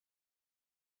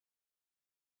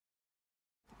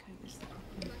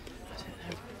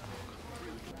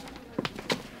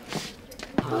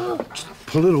Just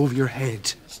pull it over your head.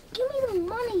 Just give me the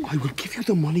money. I will give you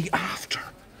the money after.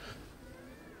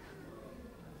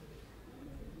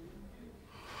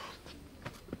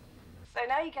 So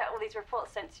now you get all these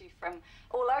reports sent to you from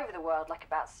all over the world, like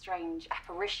about strange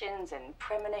apparitions and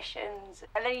premonitions.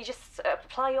 And then you just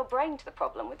apply your brain to the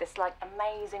problem with this, like,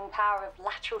 amazing power of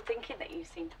lateral thinking that you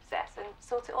seem to possess and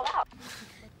sort it all out.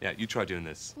 Yeah, you try doing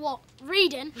this. What,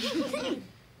 reading?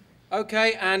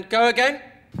 OK, and go again.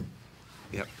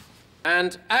 Yep.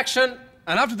 And action.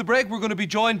 And after the break, we're going to be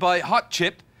joined by Hot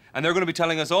Chip, and they're going to be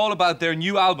telling us all about their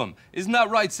new album. Isn't that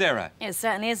right, Sarah? It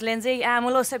certainly is, Lindsay. And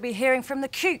we'll also be hearing from the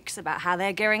Kooks about how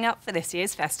they're gearing up for this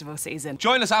year's festival season.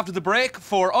 Join us after the break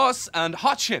for us and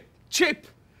Hot Chip. Chip.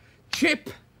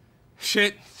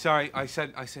 Shit. Sorry, I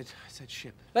said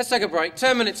ship. Let's take a break.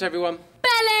 10 minutes, everyone.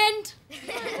 Bell end!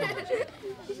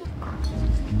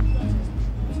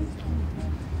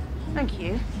 Thank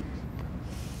you.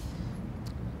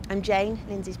 I'm Jane,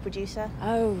 Lindsay's producer.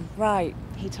 Oh, right.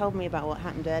 He told me about what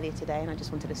happened earlier today, and I just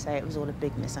wanted to say it was all a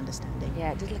big misunderstanding.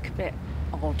 Yeah, it did look a bit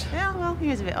odd. Yeah, well, he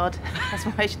was a bit odd. That's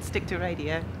why I should stick to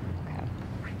radio. Okay.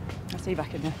 I'll see you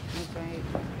back in there. Okay.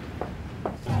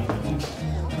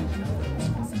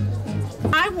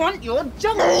 I want your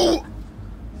jungle!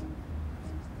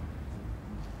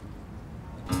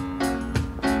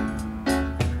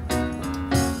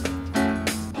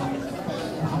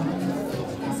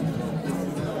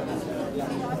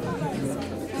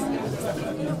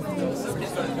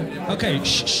 Okay,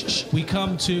 shh. We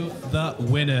come to the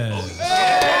winners.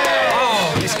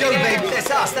 Oh, let's go, baby. That's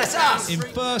us. In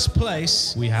first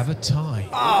place, we have a tie.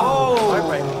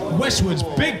 Oh. Westwood's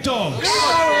Big Dogs.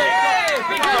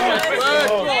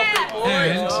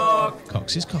 And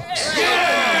Cox's Cox.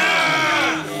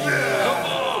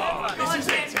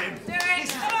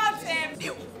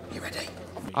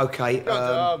 Okay,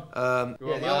 yeah,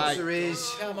 the answer is...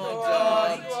 Come on,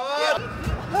 darling.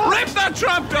 Rip that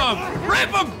trap dog! Rip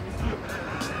him!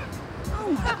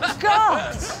 Oh, my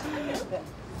God!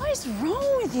 What is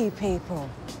wrong with you people?